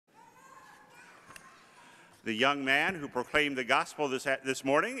The young man who proclaimed the gospel this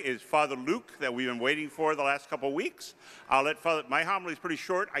morning is Father Luke, that we've been waiting for the last couple of weeks. My homily is pretty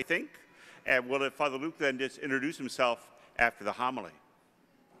short, I think, and we'll let Father Luke then just introduce himself after the homily.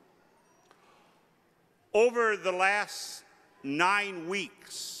 Over the last 9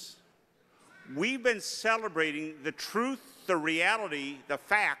 weeks, we've been celebrating the truth, the reality, the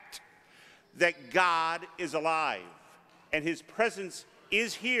fact that God is alive and his presence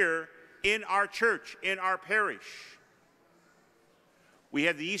is here in our church, in our parish. We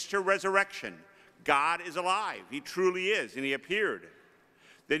had the Easter resurrection. God is alive. He truly is, and he appeared.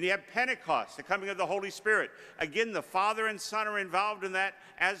 Then you have Pentecost, the coming of the Holy Spirit. Again, the Father and Son are involved in that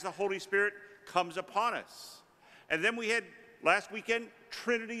as the Holy Spirit comes upon us. And then we had, last weekend,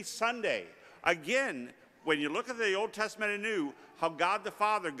 Trinity Sunday. Again, when you look at the Old Testament and New, how God the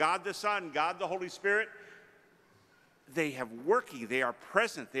Father, God the Son, God the Holy Spirit, they have working, they are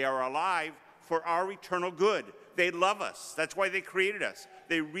present, they are alive for our eternal good. They love us. That's why they created us.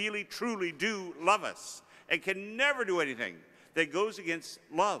 They really, truly do love us and can never do anything that goes against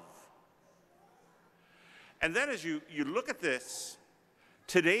love. And then as you look at this,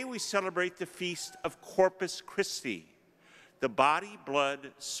 today we celebrate the feast of Corpus Christi, the body,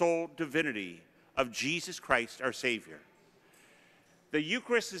 blood, soul, divinity of Jesus Christ, our Savior. The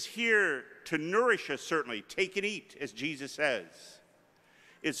Eucharist is here to nourish us, certainly. Take and eat, as Jesus says.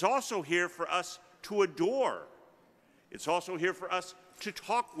 It's also here for us to adore. It's also here for us to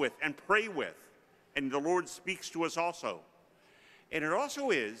talk with and pray with. And the Lord speaks to us also. And it also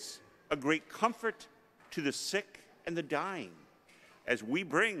is a great comfort to the sick and the dying. As we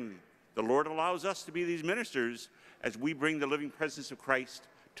bring, the Lord allows us to be these ministers, as we bring the living presence of Christ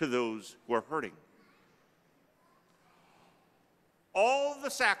to those who are hurting. All the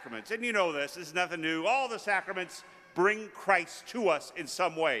sacraments, and you know this is nothing new, all the sacraments bring Christ to us in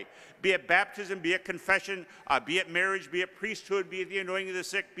some way. Be it baptism, be it confession, be it marriage, be it priesthood, be it the anointing of the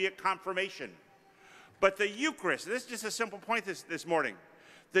sick, be it confirmation. But the Eucharist, this is just a simple point this morning.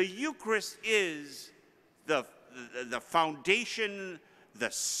 The Eucharist is the foundation,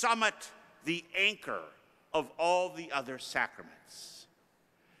 the summit, the anchor of all the other sacraments.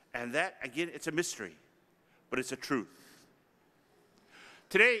 And that, again, it's a mystery, but it's a truth.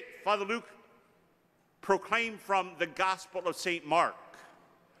 Today, Father Luke proclaimed from the Gospel of St. Mark.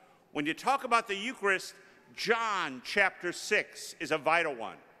 When you talk about the Eucharist, John chapter 6 is a vital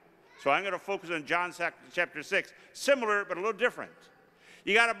one. So I'm going to focus on John chapter 6, similar but a little different.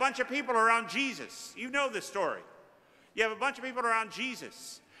 You got a bunch of people around Jesus. You know this story. You have a bunch of people around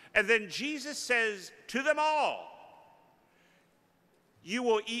Jesus. And then Jesus says to them all, "You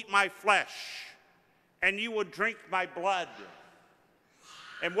will eat my flesh, and you will drink my blood."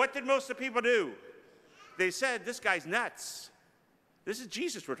 And what did most of the people do? They said, "This guy's nuts." This is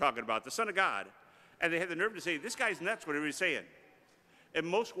Jesus we're talking about, the Son of God. And they had the nerve to say, "This guy's nuts," whatever he's saying. And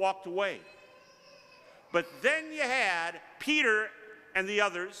most walked away. But then you had Peter and the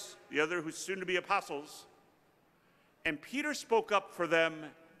others, the other who's soon to be apostles. And Peter spoke up for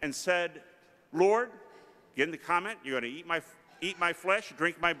them and said, "Lord," again the comment, "you're going to eat my flesh,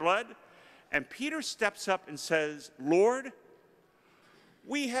 drink my blood." And Peter steps up and says, "Lord,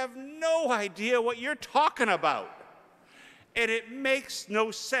 we have no idea what you're talking about. And it makes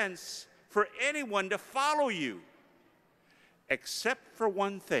no sense for anyone to follow you, except for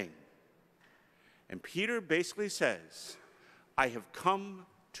one thing." And Peter basically says, "I have come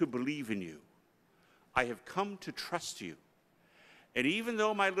to believe in you. I have come to trust you. And even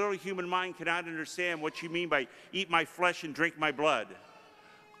though my little human mind cannot understand what you mean by eat my flesh and drink my blood,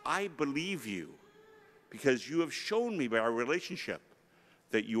 I believe you because you have shown me by our relationship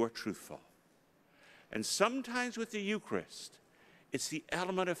that you are truthful." And sometimes with the Eucharist, it's the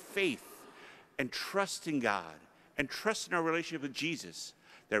element of faith and trust in God and trust in our relationship with Jesus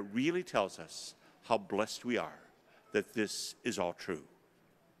that really tells us how blessed we are that this is all true.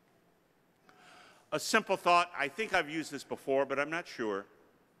 A simple thought, I think I've used this before, but I'm not sure.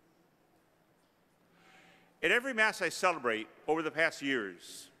 At every Mass I celebrate over the past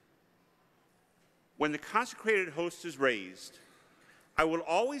years, when the consecrated host is raised, I will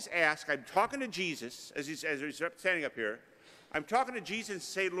always ask, I'm talking to Jesus, as he's standing up here, I'm talking to Jesus and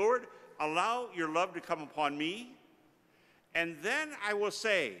say, "Lord, allow your love to come upon me." And then I will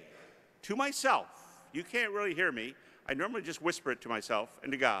say to myself, you can't really hear me, I normally just whisper it to myself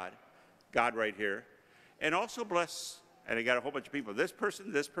and to God right here, and also bless, and I got a whole bunch of people, this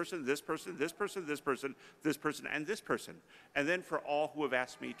person, this person, this person, this person, this person, this person, and this person, and then for all who have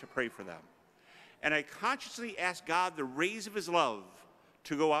asked me to pray for them. And I consciously ask God the rays of his love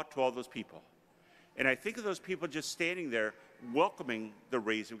to go out to all those people. And I think of those people just standing there welcoming the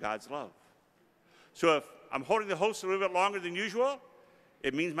rays of God's love. So if I'm holding the host a little bit longer than usual,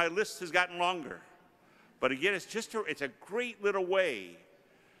 it means my list has gotten longer. But again, it's a great little way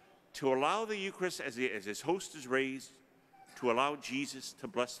to allow the Eucharist, as his host is raised, to allow Jesus to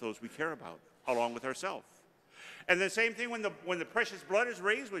bless those we care about, along with ourselves. And the same thing when the precious blood is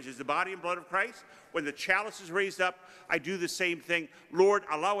raised, which is the body and blood of Christ, when the chalice is raised up, I do the same thing. Lord,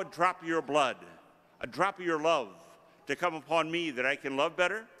 allow a drop of your blood, a drop of your love to come upon me that I can love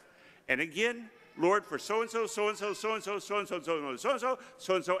better. And again, Lord, for so-and-so, so-and-so, so-and-so, so-and-so, so-and-so, so-and-so,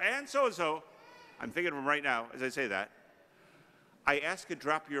 so-and-so, and so-and-so, I'm thinking of them right now as I say that, I ask a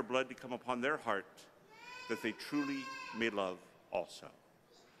drop of your blood to come upon their heart that they truly may love also.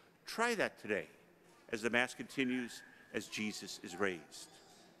 Try that today as the Mass continues, as Jesus is raised.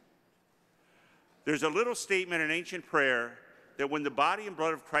 There's a little statement in ancient prayer that when the body and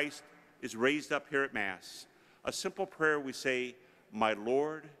blood of Christ is raised up here at Mass, a simple prayer we say, my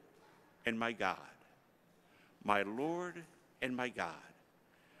Lord and my God. My Lord and my God.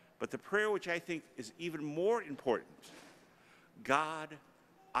 But the prayer which I think is even more important, God,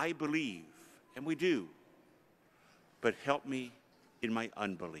 I believe, and we do, but help me in my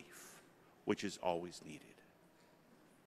unbelief, which is always needed.